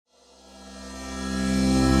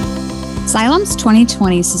Xylem's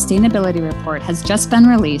 2020 Sustainability Report has just been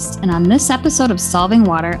released, and on this episode of Solving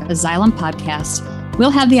Water, a Xylem podcast, we'll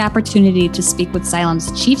have the opportunity to speak with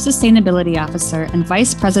Xylem's Chief Sustainability Officer and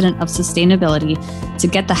Vice President of Sustainability to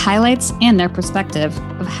get the highlights and their perspective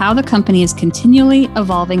of how the company is continually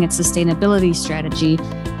evolving its sustainability strategy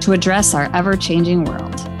to address our ever-changing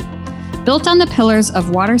world. Built on the pillars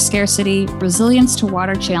of water scarcity, resilience to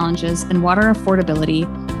water challenges, and water affordability,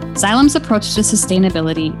 Xylem's approach to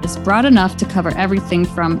sustainability is broad enough to cover everything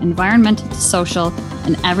from environmental to social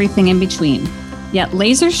and everything in between, yet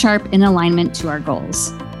laser sharp in alignment to our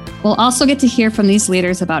goals. We'll also get to hear from these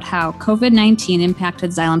leaders about how COVID-19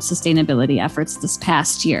 impacted Xylem's sustainability efforts this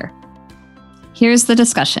past year. Here's the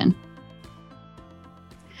discussion.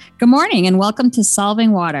 Good morning and welcome to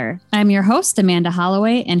Solving Water. I'm your host, Amanda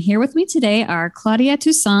Holloway, and here with me today are Claudia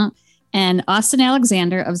Toussaint and Austin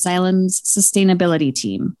Alexander of Xylem's sustainability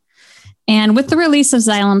team. And with the release of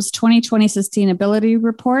Xylem's 2020 Sustainability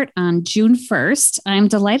Report on June 1st, I'm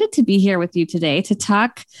delighted to be here with you today to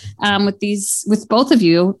talk with both of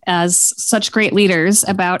you as such great leaders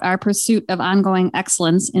about our pursuit of ongoing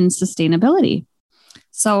excellence in sustainability.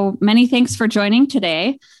 So many thanks for joining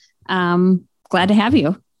today. Glad to have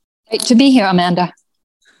you. Great to be here, Amanda.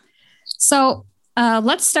 So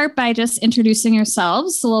let's start by just introducing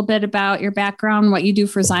yourselves, a little bit about your background, what you do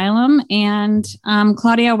for Xylem. And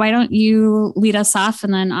Claudia, why don't you lead us off,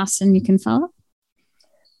 and then Austin, you can follow.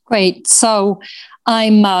 Great. So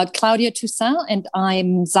I'm Claudia Toussaint, and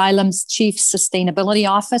I'm Xylem's Chief Sustainability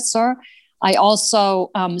Officer. I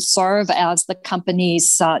also serve as the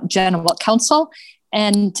company's General Counsel,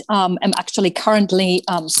 and am actually currently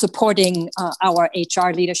supporting our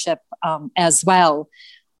HR leadership as well.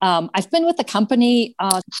 I've been with the company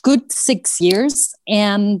a good 6 years.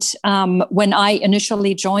 And when I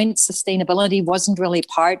initially joined, sustainability wasn't really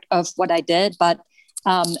part of what I did, but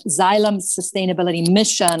Xylem's sustainability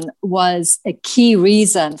mission was a key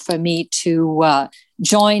reason for me to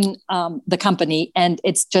join the company. And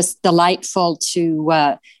it's just delightful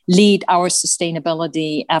to lead our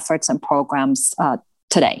sustainability efforts and programs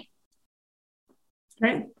today.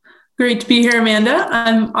 Great to be here, Amanda.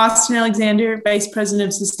 I'm Austin Alexander, Vice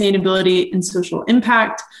President of Sustainability and Social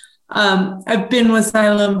Impact. I've been with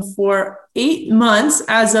Xylem for 8 months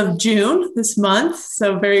as of June this month,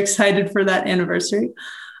 so very excited for that anniversary.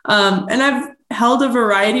 And I've held a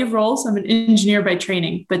variety of roles. I'm an engineer by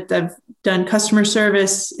training, but I've done customer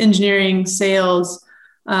service, engineering, sales,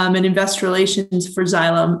 and investor relations for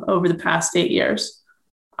Xylem over the past 8 years.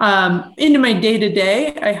 Into my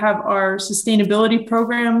day-to-day, I have our sustainability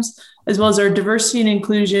programs, as well as our diversity and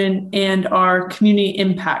inclusion and our community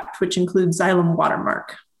impact, which includes Xylem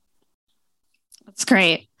Watermark. That's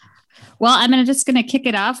great. Well, I'm just going to kick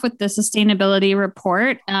it off with the sustainability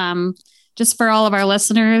report. Just for all of our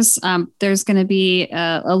listeners, there's going to be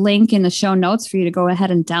a link in the show notes for you to go ahead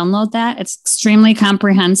and download that. It's extremely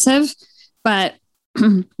comprehensive, but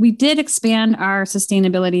we did expand our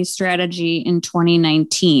sustainability strategy in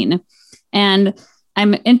 2019. And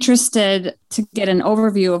I'm interested to get an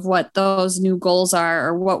overview of what those new goals are,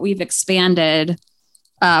 or what we've expanded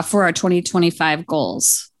for our 2025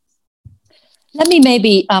 goals. Let me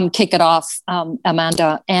maybe kick it off,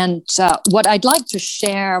 Amanda. And what I'd like to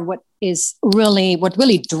share, what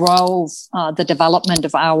really drove the development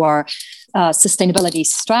of our sustainability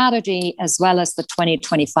strategy, as well as the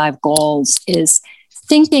 2025 goals, is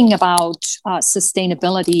thinking about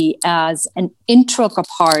sustainability as an integral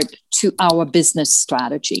part to our business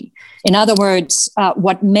strategy. In other words,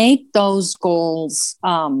 what made those goals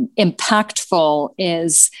impactful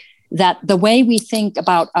is that the way we think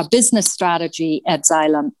about our business strategy at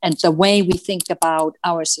Xylem and the way we think about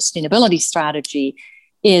our sustainability strategy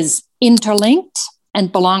is interlinked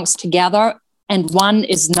and belongs together, and one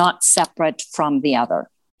is not separate from the other.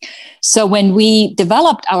 So when we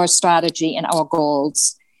developed our strategy and our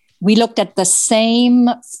goals, we looked at the same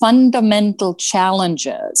fundamental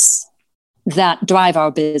challenges that drive our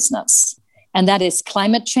business, and that is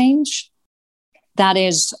climate change, that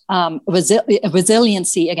is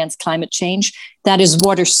resiliency against climate change, that is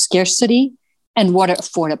water scarcity, and water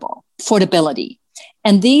affordability.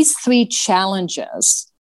 And these three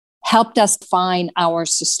challenges helped us define our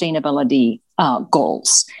sustainability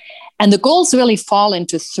goals. And the goals really fall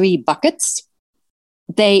into three buckets.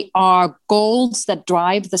 They are goals that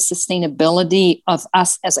drive the sustainability of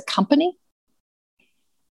us as a company.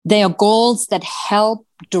 They are goals that help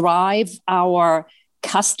drive our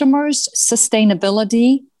customers'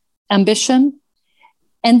 sustainability ambition.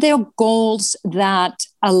 And they are goals that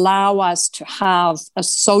allow us to have a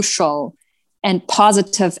social and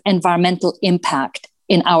positive environmental impact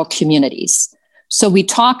in our communities. So we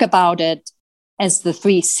talk about it as the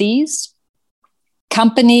 3 C's: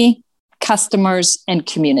 company, customers, and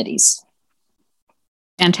communities.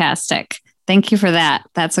 Fantastic. Thank you for that.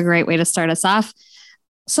 That's a great way to start us off.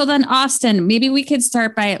 So then, Austin, maybe we could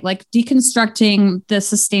start by like deconstructing the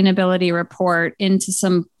sustainability report into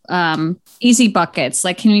some easy buckets.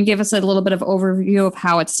 Like, can you give us a little bit of overview of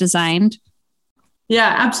how it's designed?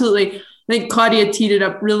 Yeah, absolutely. I think Claudia teed it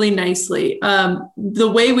up really nicely.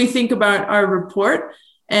 The way we think about our report,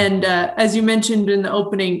 and as you mentioned in the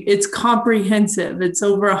opening, it's comprehensive. It's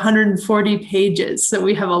over 140 pages. So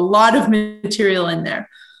we have a lot of material in there.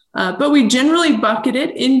 But we generally bucket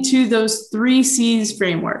it into those 3 C's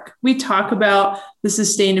framework. We talk about the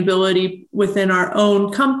sustainability within our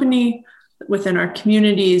own company, within our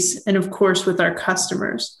communities, and of course, with our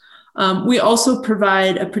customers. We also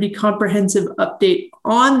provide a pretty comprehensive update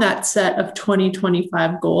on that set of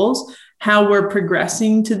 2025 goals, how we're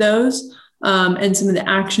progressing to those, and some of the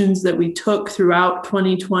actions that we took throughout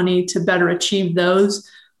 2020 to better achieve those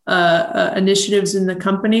initiatives in the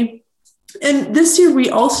company. And this year, we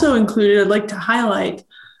also included, I'd like to highlight,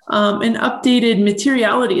 an updated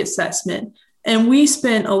materiality assessment. And we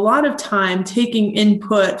spent a lot of time taking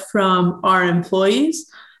input from our employees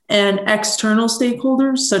and external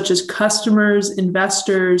stakeholders, such as customers,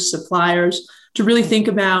 investors, suppliers, to really think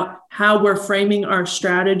about how we're framing our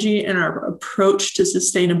strategy and our approach to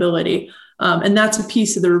sustainability. And that's a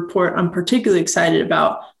piece of the report I'm particularly excited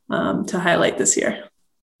about to highlight this year.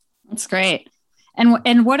 That's great.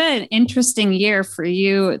 And what an interesting year for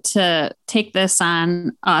you to take this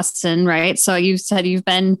on, Austin, right? So you said you've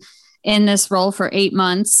been in this role for 8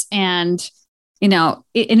 months, and, you know,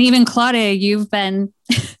 and even Claudia, you've been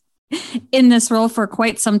in this role for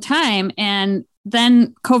quite some time. And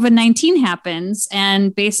then COVID-19 happens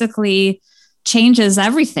and basically changes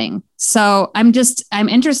everything. So I'm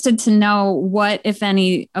interested to know what, if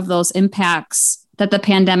any, of those impacts that the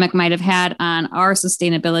pandemic might have had on our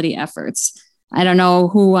sustainability efforts. I don't know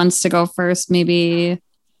who wants to go first. Maybe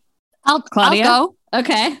Claudia? I'll go.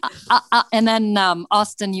 Okay. And then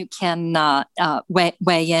Austin, you can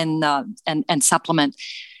weigh in and supplement.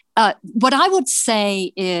 What I would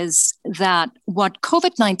say is that what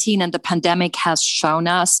COVID-19 and the pandemic has shown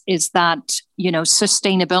us is that, you know,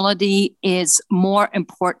 sustainability is more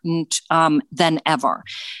important than ever.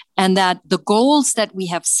 And that the goals that we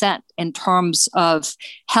have set in terms of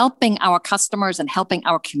helping our customers and helping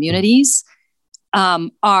our communities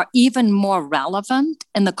are even more relevant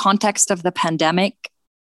in the context of the pandemic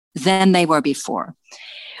than they were before.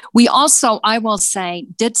 We also, I will say,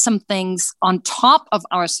 did some things on top of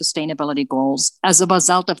our sustainability goals as a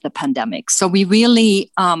result of the pandemic. So we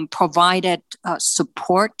really provided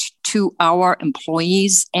support to our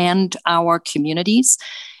employees and our communities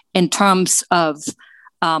in terms of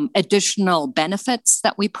additional benefits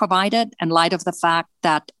that we provided in light of the fact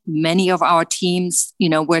that many of our teams, you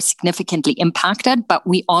know, were significantly impacted, but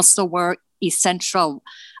we also were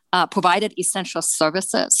provided essential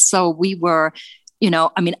services. So we were, you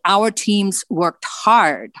know, I mean, our teams worked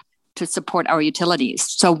hard to support our utilities.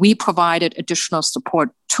 So we provided additional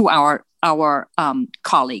support to our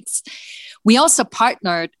colleagues. We also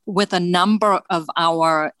partnered with a number of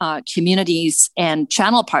our communities and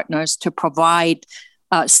channel partners to provide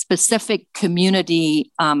specific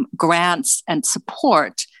community grants and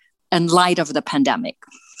support in light of the pandemic.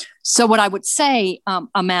 So what I would say,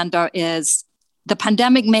 Amanda, is the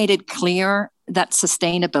pandemic made it clear that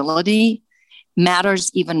sustainability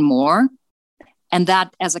matters even more, and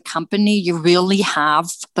that as a company, you really have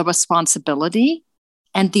the responsibility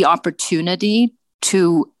and the opportunity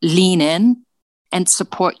to lean in and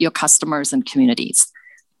support your customers and communities.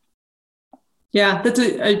 Yeah, that's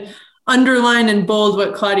a underline and bold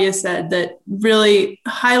what Claudia said, that really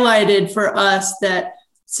highlighted for us that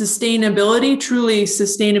sustainability, truly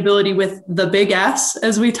sustainability with the big S,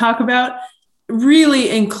 as we talk about, really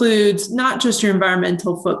includes not just your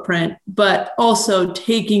environmental footprint, but also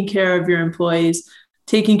taking care of your employees,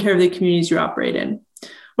 taking care of the communities you operate in.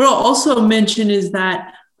 What I'll also mention is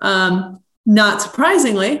that, not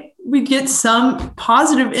surprisingly, we get some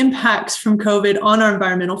positive impacts from COVID on our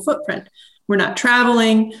environmental footprint. We're not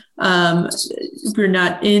traveling, we're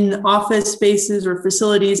not in office spaces or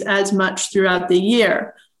facilities as much throughout the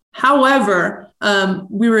year. However,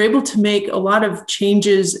 we were able to make a lot of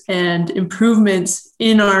changes and improvements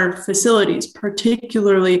in our facilities,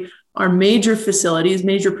 particularly our major facilities,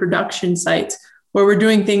 major production sites, where we're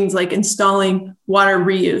doing things like installing water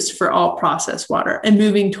reuse for all processed water and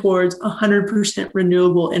moving towards 100%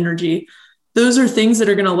 renewable energy. Those are things that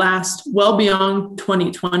are going to last well beyond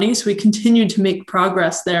 2020. So we continue to make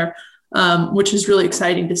progress there. which is really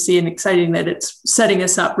exciting to see and exciting that it's setting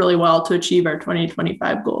us up really well to achieve our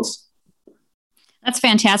 2025 goals. That's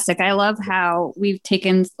fantastic. I love how we've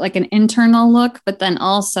taken like an internal look, but then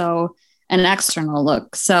also an external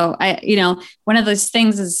look. So one of those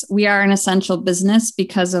things is we are an essential business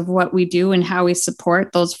because of what we do and how we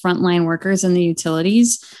support those frontline workers in the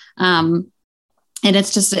utilities. And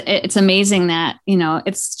it's amazing that,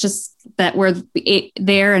 it's just that we're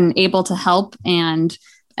there and able to help and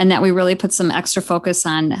that we really put some extra focus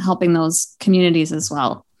on helping those communities as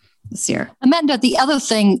well this year. Amanda, the other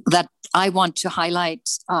thing that I want to highlight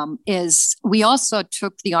is we also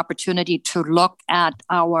took the opportunity to look at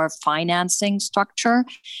our financing structure.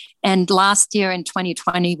 And last year in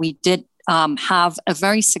 2020, we did have a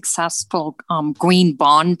very successful green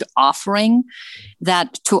bond offering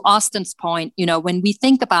that, to Austin's point, when we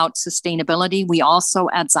think about sustainability, we also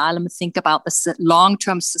at Xylem think about the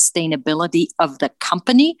long-term sustainability of the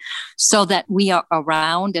company so that we are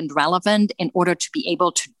around and relevant in order to be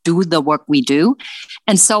able to do the work we do.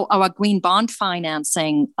 And so our green bond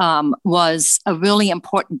financing was a really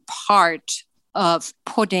important part of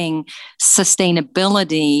putting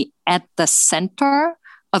sustainability at the center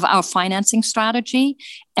of our financing strategy.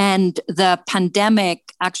 And the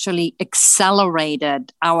pandemic actually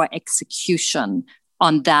accelerated our execution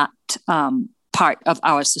on that part of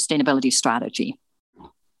our sustainability strategy.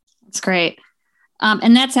 That's great.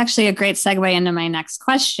 And that's actually a great segue into my next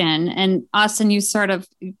question. And Austin,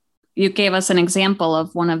 you gave us an example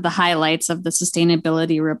of one of the highlights of the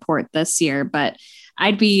sustainability report this year, but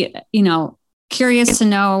I'd be, curious to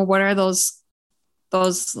know what are those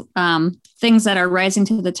things that are rising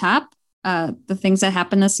to the top, the things that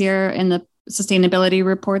happened this year in the sustainability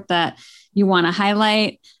report that you want to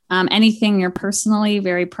highlight, anything you're personally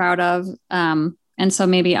very proud of. And so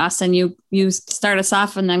maybe Austin, you start us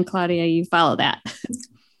off and then Claudia, you follow that.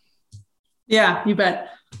 Yeah, you bet.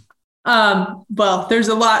 Well, there's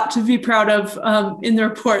a lot to be proud of in the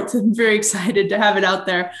report. I'm very excited to have it out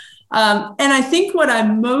there. And I think what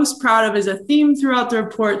I'm most proud of is a theme throughout the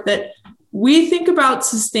report that we think about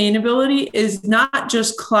sustainability is not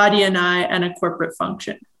just Claudia and I and a corporate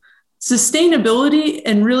function. Sustainability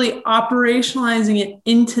and really operationalizing it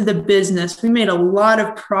into the business. We made a lot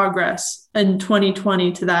of progress in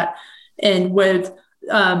 2020 to that. And with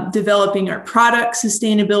developing our product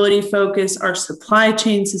sustainability focus, our supply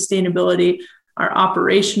chain sustainability, our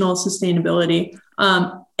operational sustainability.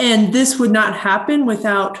 And this would not happen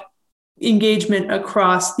without engagement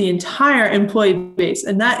across the entire employee base.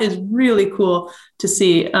 And that is really cool to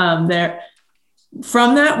see there.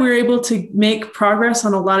 From that, we were able to make progress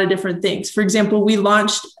on a lot of different things. For example, we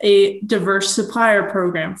launched a diverse supplier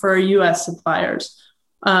program for our US suppliers.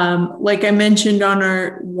 Like I mentioned on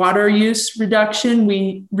our water use reduction,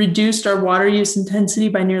 we reduced our water use intensity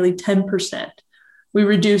by nearly 10%. We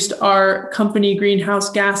reduced our company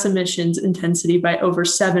greenhouse gas emissions intensity by over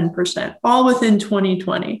 7%, all within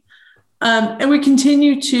 2020. And we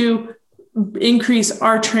continue to increase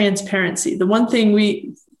our transparency. The one thing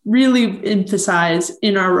we really emphasize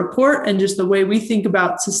in our report and just the way we think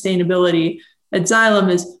about sustainability at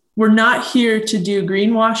Xylem is we're not here to do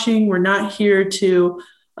greenwashing. We're not here to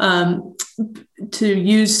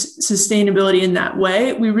use sustainability in that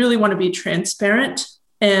way. We really want to be transparent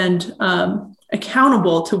and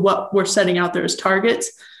accountable to what we're setting out there as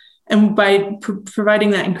targets. And by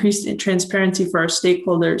providing that increased transparency for our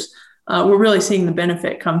stakeholders, we're really seeing the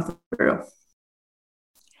benefit come through.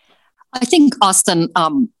 I think Austin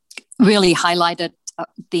really highlighted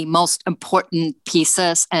the most important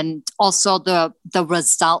pieces and also the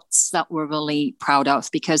results that we're really proud of,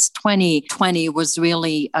 because 2020 was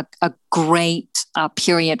really a great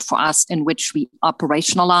period for us in which we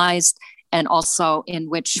operationalized and also in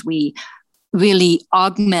which we really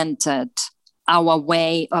augmented our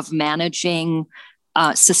way of managing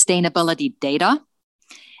sustainability data.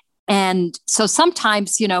 And so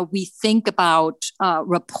sometimes, we think about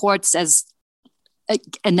reports as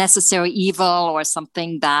a necessary evil or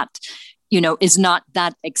something that, is not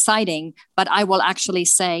that exciting. But I will actually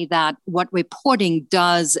say that what reporting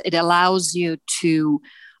does, it allows you to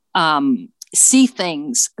see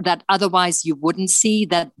things that otherwise you wouldn't see,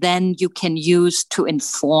 that then you can use to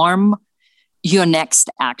inform your next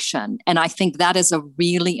action. And I think that is a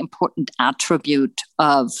really important attribute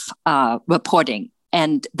of reporting.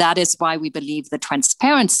 And that is why we believe the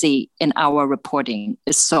transparency in our reporting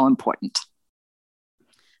is so important.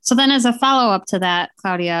 So then as a follow-up to that,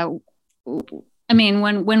 Claudia, I mean,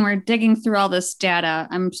 when we're digging through all this data,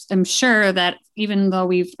 I'm sure that even though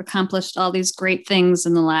we've accomplished all these great things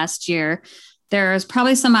in the last year, there's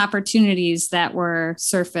probably some opportunities that were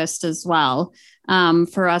surfaced as well.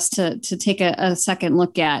 for us to take a second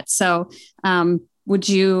look at. So would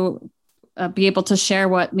you be able to share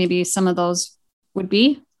what maybe some of those would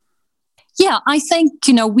be? Yeah, I think,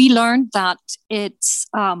 we learned that it's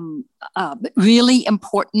really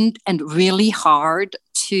important and really hard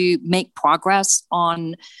to make progress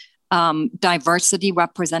on diversity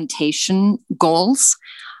representation goals.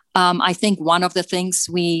 I think one of the things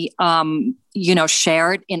we,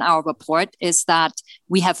 shared in our report is that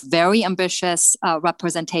we have very ambitious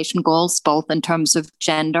representation goals, both in terms of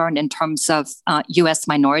gender and in terms of U.S.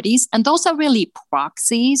 minorities. And those are really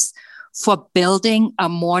proxies for building a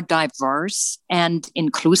more diverse and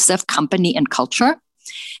inclusive company and culture.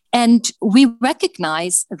 And we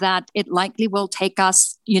recognize that it likely will take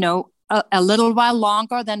us, a little while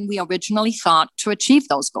longer than we originally thought to achieve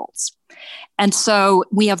those goals. And so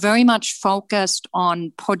we are very much focused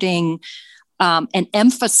on putting an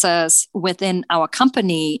emphasis within our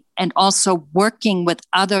company and also working with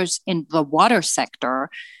others in the water sector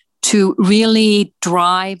to really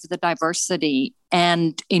drive the diversity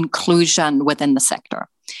and inclusion within the sector.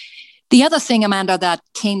 The other thing, Amanda, that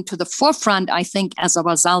came to the forefront, I think, as a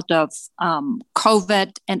result of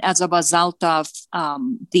COVID and as a result of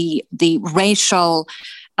the racial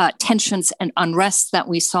tensions and unrest that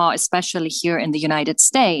we saw, especially here in the United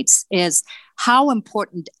States, is how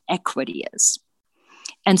important equity is.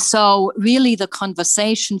 And so really the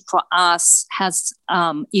conversation for us has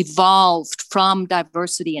evolved from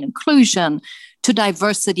diversity and inclusion to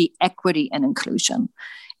diversity, equity, and inclusion.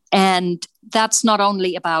 And that's not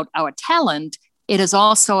only about our talent, it is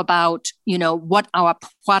also about, what our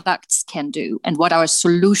products can do and what our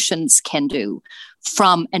solutions can do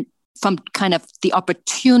from kind of the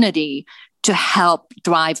opportunity to help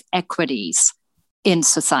drive equities in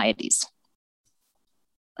societies.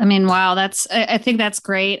 I mean, wow, I think that's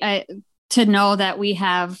great to know that we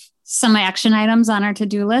have some action items on our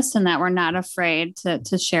to-do list and that we're not afraid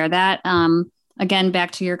to share that. Again,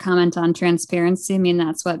 back to your comment on transparency. I mean,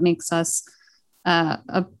 that's what makes us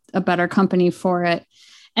a better company for it.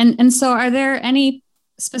 And so are there any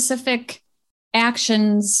specific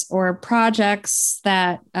actions or projects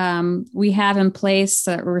that we have in place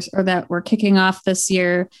that we're kicking off this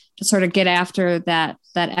year to sort of get after that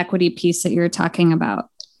equity piece that you're talking about?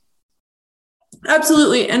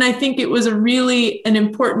 Absolutely. And I think it was an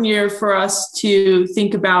important year for us to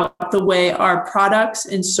think about the way our products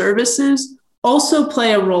and services also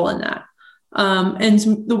play a role in that.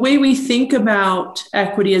 And the way we think about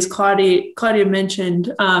equity, as Claudia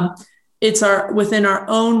mentioned, it's within our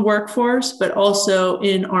own workforce, but also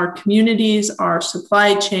in our communities, our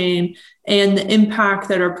supply chain, and the impact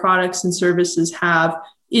that our products and services have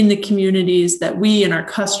in the communities that we and our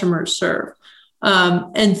customers serve.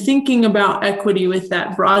 And thinking about equity with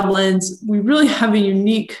that broad lens, we really have a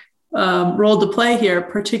unique role to play here,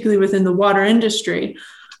 particularly within the water industry,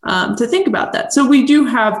 to think about that. So we do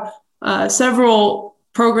have several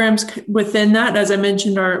programs within that. As I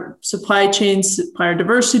mentioned, our supply chain, supplier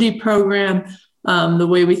diversity program, the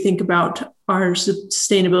way we think about our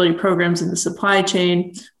sustainability programs in the supply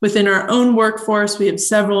chain. Within our own workforce, we have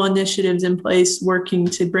several initiatives in place working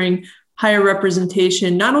to bring higher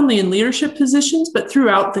representation, not only in leadership positions, but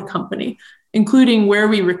throughout the company, including where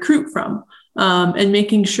we recruit from, and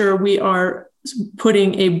making sure we are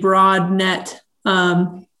putting a broad net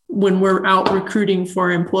when we're out recruiting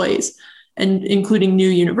for employees, and including new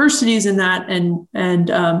universities in that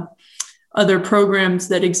and other programs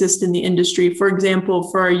that exist in the industry. For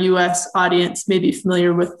example, for our US audience, may be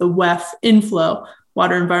familiar with the WEF Inflow,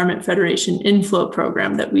 Water Environment Federation Inflow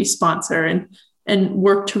program that we sponsor and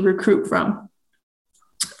work to recruit from.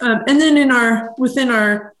 And then within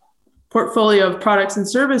our portfolio of products and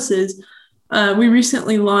services, we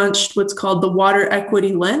recently launched what's called the Water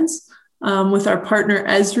Equity Lens with our partner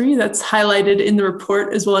Esri. That's highlighted in the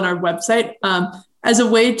report as well on our website, as a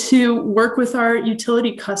way to work with our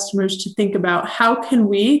utility customers to think about how can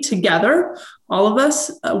we together, all of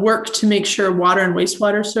us, work to make sure water and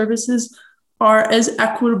wastewater services are as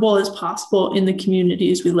equitable as possible in the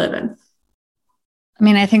communities we live in. I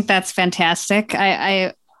mean, I think that's fantastic.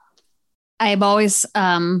 I'm always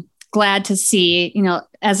glad to see,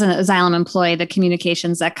 as an Xylem employee, the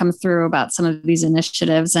communications that come through about some of these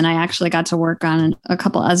initiatives. And I actually got to work on a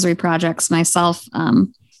couple Esri projects myself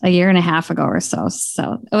a year and a half ago or so.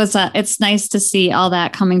 So it's nice to see all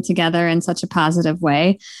that coming together in such a positive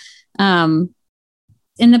way. In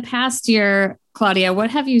the past year, Claudia, what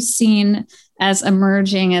have you seen as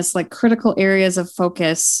emerging as like critical areas of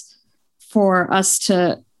focus for us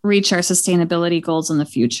to reach our sustainability goals in the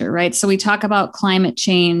future, right? So we talk about climate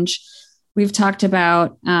change. We've talked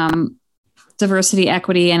about diversity,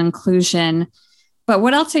 equity, and inclusion. But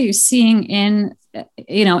what else are you seeing in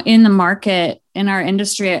the market, in our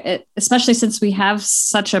industry, especially since we have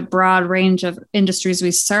such a broad range of industries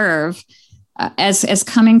we serve, as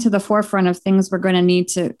coming to the forefront of things we're going to need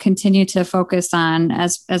to continue to focus on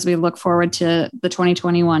as we look forward to the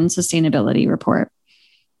 2021 sustainability report?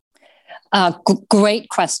 Great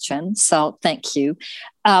question. So thank you.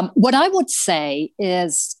 What I would say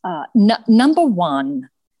is, number one,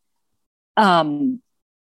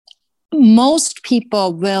 most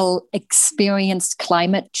people will experience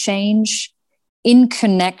climate change in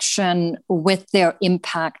connection with their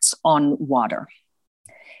impacts on water.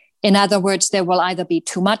 In other words, there will either be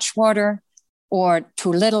too much water or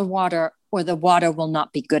too little water, or the water will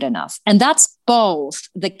not be good enough. And that's both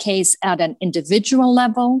the case at an individual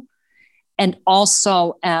level and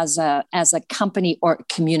also as a company or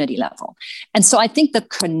community level. And so I think the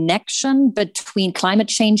connection between climate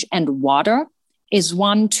change and water is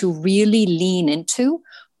one to really lean into,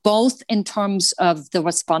 both in terms of the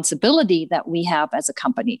responsibility that we have as a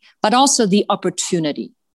company, but also the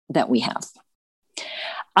opportunity that we have.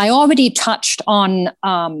 I already touched on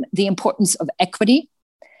the importance of equity,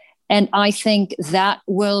 and I think that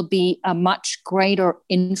will be a much greater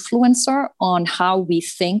influencer on how we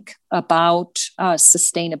think about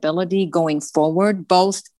sustainability going forward,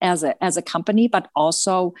 both as a company, but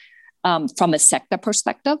also from a sector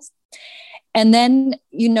perspective. And then,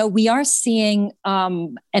 we are seeing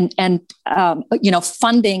funding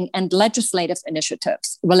and legislative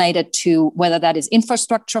initiatives related to whether that is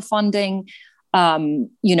infrastructure funding.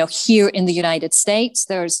 Here in the United States,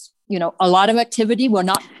 there's a lot of activity. We're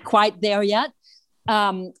not quite there yet,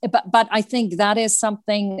 but I think that is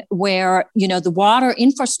something where the water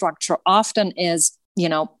infrastructure often is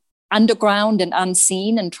underground and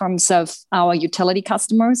unseen in terms of our utility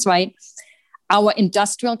customers, right? Our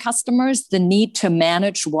industrial customers, the need to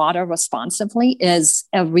manage water responsibly is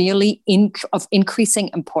a really of increasing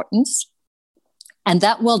importance. And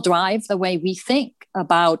that will drive the way we think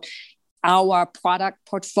about our product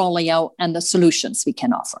portfolio and the solutions we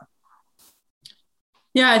can offer.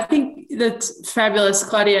 Yeah, I think that's fabulous,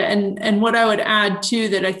 Claudia. And what I would add too,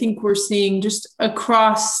 that I think we're seeing just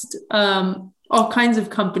across all kinds of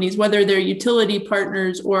companies, whether they're utility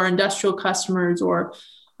partners or industrial customers or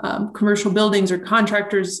commercial buildings or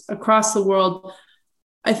contractors across the world,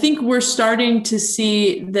 I think we're starting to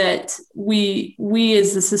see that we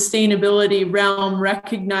as the sustainability realm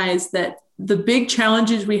recognize that the big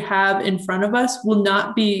challenges we have in front of us will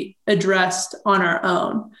not be addressed on our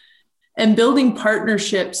own. And building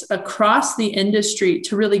partnerships across the industry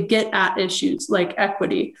to really get at issues like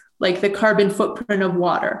equity, like the carbon footprint of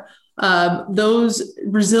water, those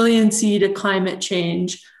resiliency to climate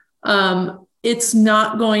change. It's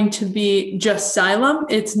not going to be just Xylem.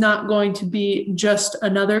 It's not going to be just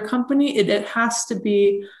another company. It has to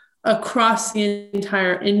be across the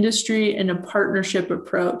entire industry in a partnership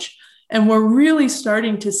approach. And we're really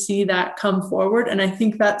starting to see that come forward. And I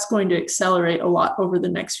think that's going to accelerate a lot over the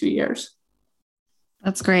next few years.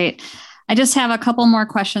 That's great. I just have a couple more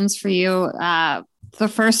questions for you. The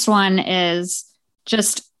first one is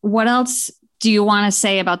just, what else do you want to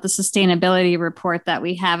say about the sustainability report that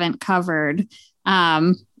we haven't covered?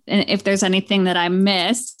 And if there's anything that I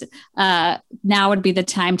missed, now would be the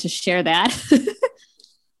time to share that.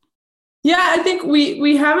 Yeah, I think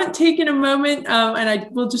we haven't taken a moment, and I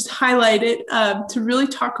will just highlight it, to really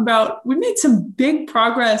talk about, we made some big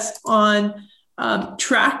progress on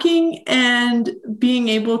tracking and being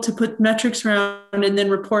able to put metrics around and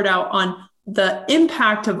then report out on the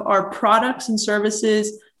impact of our products and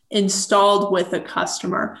services installed with a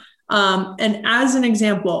customer. And as an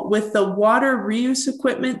example, with the water reuse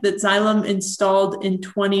equipment that Xylem installed in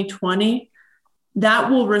 2020, that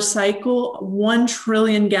will recycle 1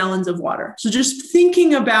 trillion gallons of water. So just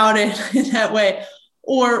thinking about it in that way,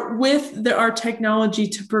 or with our technology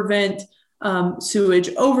to prevent sewage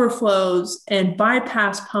overflows and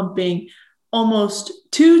bypass pumping, almost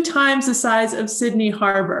 2 times the size of Sydney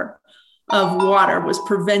Harbor of water was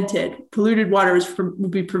prevented. Polluted water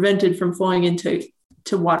would be prevented from flowing into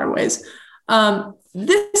waterways.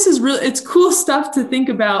 This is really, it's cool stuff to think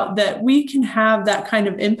about, that we can have that kind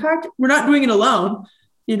of impact. We're not doing it alone.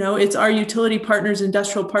 It's our utility partners,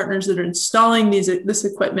 industrial partners that are installing this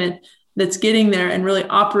equipment that's getting there and really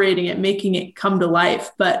operating it, making it come to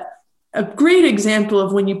life. But a great example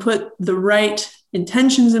of when you put the right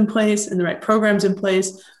intentions in place and the right programs in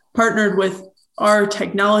place, partnered with our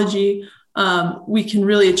technology, we can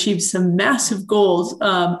really achieve some massive goals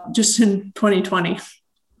just in 2020.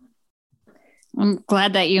 I'm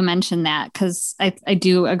glad that you mentioned that, because I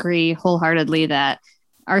do agree wholeheartedly that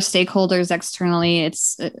our stakeholders externally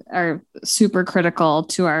are super critical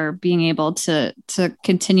to our being able to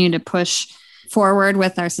continue to push forward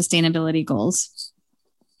with our sustainability goals.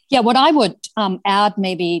 Yeah, what I would add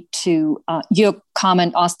maybe to your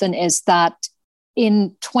comment, Austin, is that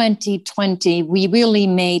in 2020, we really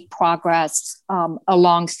made progress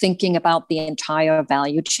along thinking about the entire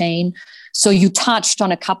value chain. So you touched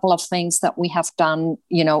on a couple of things that we have done,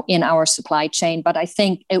 in our supply chain, but I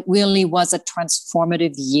think it really was a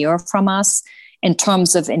transformative year from us in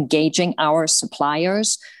terms of engaging our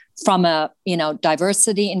suppliers from a,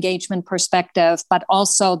 diversity engagement perspective, but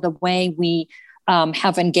also the way we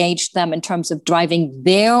have engaged them in terms of driving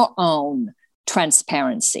their own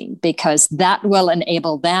transparency, because that will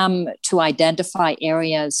enable them to identify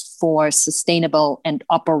areas for sustainable and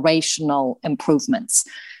operational improvements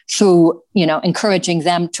through, encouraging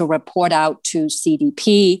them to report out to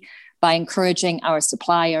CDP, by encouraging our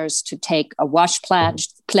suppliers to take a WASH pledge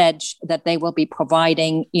that they will be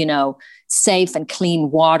providing, safe and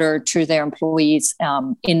clean water to their employees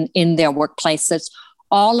in their workplaces.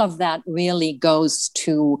 All of that really goes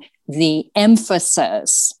to the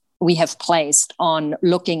emphasis we have placed on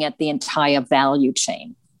looking at the entire value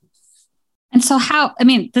chain. And so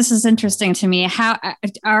this is interesting to me. How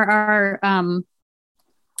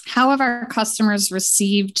have our customers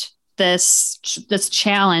received this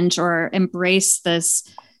challenge or embraced this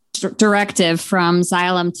directive from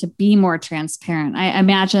Xylem to be more transparent? I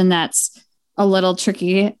imagine that's a little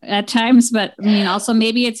tricky at times, but also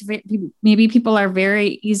maybe people are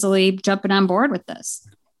very easily jumping on board with this.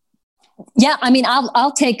 Yeah,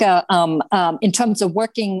 I'll take in terms of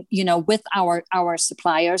working, with our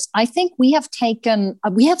suppliers. I think we have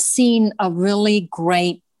seen a really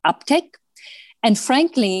great uptick, and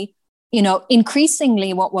frankly,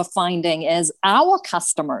 increasingly what we're finding is our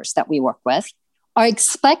customers that we work with are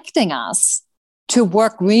expecting us to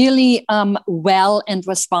work really well and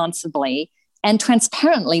responsibly and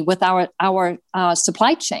transparently with our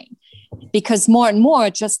supply chain. Because more and more,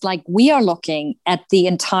 just like we are looking at the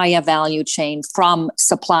entire value chain from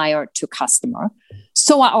supplier to customer,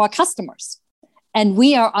 so are our customers. And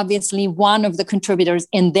we are obviously one of the contributors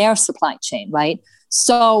in their supply chain, right?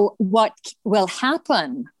 So what will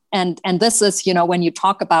happen, and this is, when you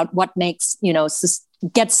talk about what makes,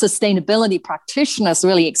 gets sustainability practitioners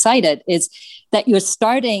really excited, is that you're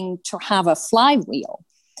starting to have a flywheel,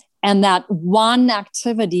 and that one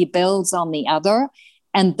activity builds on the other.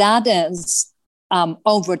 And that is,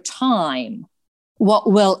 over time,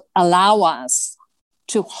 what will allow us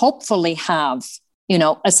to hopefully have,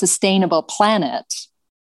 a sustainable planet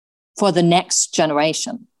for the next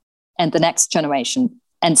generation and the next generation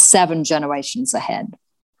and 7 generations ahead.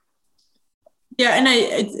 Yeah, and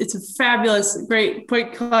it's a fabulous, great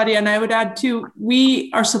point, Claudia. And I would add too,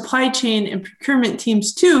 our supply chain and procurement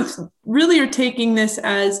teams too, really are taking this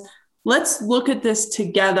as, let's look at this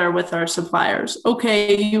together with our suppliers.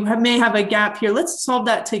 Okay, you may have a gap here. Let's solve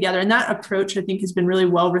that together. And that approach, I think, has been really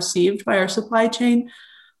well received by our supply chain.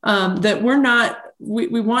 That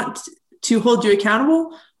we want to hold you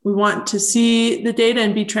accountable. We want to see the data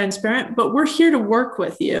and be transparent, but we're here to work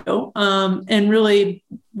with you and really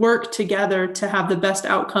work together to have the best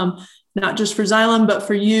outcome, not just for Xylem, but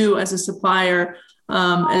for you as a supplier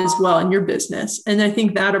as well in your business. And I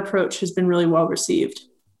think that approach has been really well received.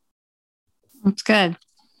 That's good.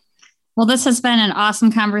 Well, this has been an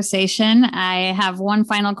awesome conversation. I have one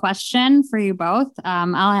final question for you both.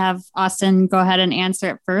 I'll have Austin go ahead and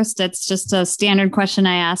answer it first. It's just a standard question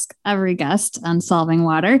I ask every guest on Solving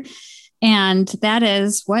Water. And that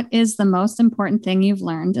is, what is the most important thing you've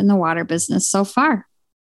learned in the water business so far?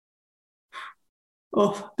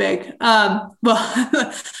 Oh, big.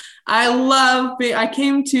 Well, I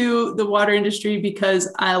came to the water industry because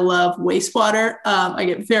I love wastewater. I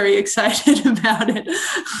get very excited about it.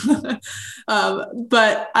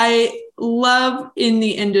 But I love in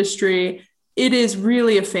the industry, it is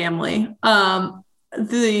really a family. When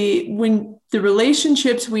the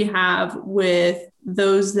relationships we have with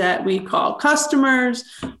those that we call customers,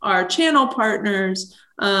 our channel partners,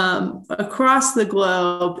 across the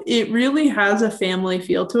globe, it really has a family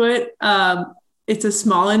feel to it. It's a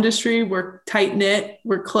small industry. We're tight knit.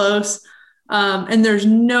 We're close. And there's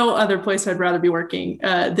no other place I'd rather be working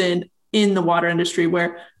than in the water industry,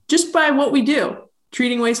 where just by what we do,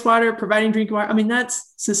 treating wastewater, providing drinking water,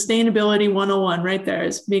 that's sustainability 101 right there,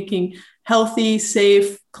 is making healthy,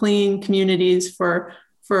 safe, clean communities for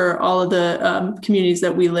all of the communities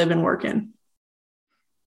that we live and work in.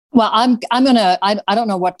 Well, I don't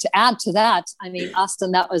know what to add to that.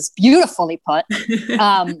 Austin, that was beautifully put.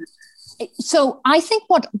 So I think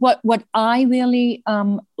what I really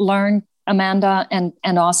learned Amanda and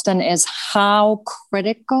Austin, is how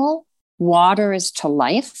critical water is to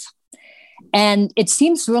life. And it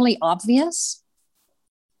seems really obvious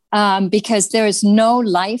because there is no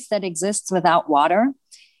life that exists without water.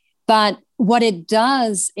 But what it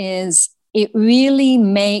does is it really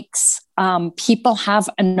makes people have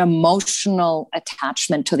an emotional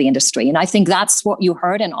attachment to the industry. And I think that's what you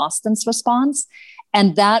heard in Austin's response.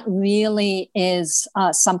 And that really is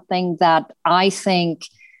something that I think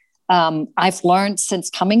I've learned since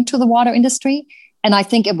coming to the water industry. And I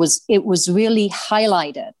think it was really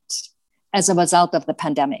highlighted as a result of the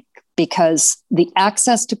pandemic, because the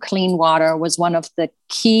access to clean water was one of the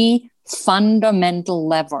key fundamental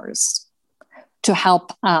levers to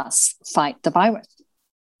help us fight the virus.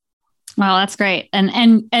 Wow, that's great.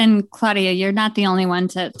 And Claudia, you're not the only one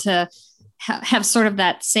to have sort of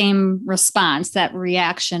that same response, that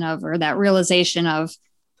reaction of, or that realization of,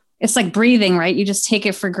 it's like breathing, right? You just take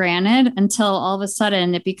it for granted until all of a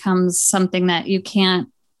sudden it becomes something that you can't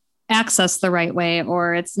access the right way,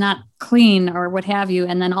 or it's not clean or what have you.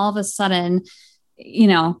 And then all of a sudden,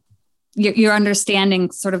 you're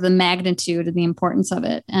understanding sort of the magnitude and the importance of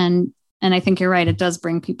it. And I think you're right. It does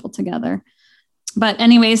bring people together. But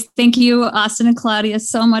anyways, thank you, Austin and Claudia,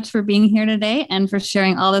 so much for being here today and for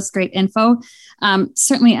sharing all this great info.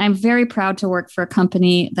 Certainly, I'm very proud to work for a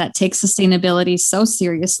company that takes sustainability so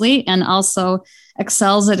seriously and also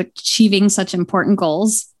excels at achieving such important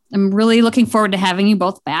goals. I'm really looking forward to having you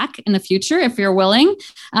both back in the future, if you're willing,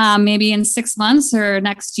 maybe in 6 months or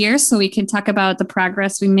next year, so we can talk about the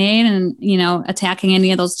progress we made and, attacking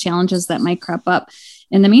any of those challenges that might crop up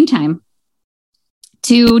in the meantime.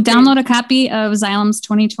 To download a copy of Xylem's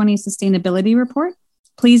 2020 Sustainability Report,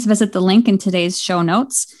 please visit the link in today's show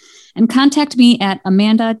notes and contact me at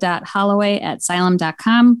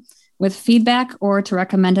amanda.holloway@xylem.com with feedback or to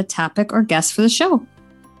recommend a topic or guest for the show.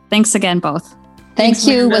 Thanks again, both. Thank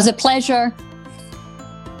you. It was a pleasure.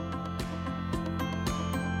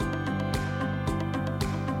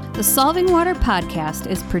 The Solving Water podcast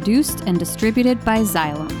is produced and distributed by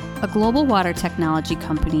Xylem, a global water technology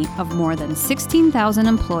company of more than 16,000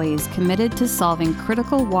 employees committed to solving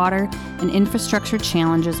critical water and infrastructure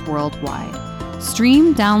challenges worldwide.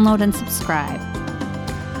 Stream, download, and subscribe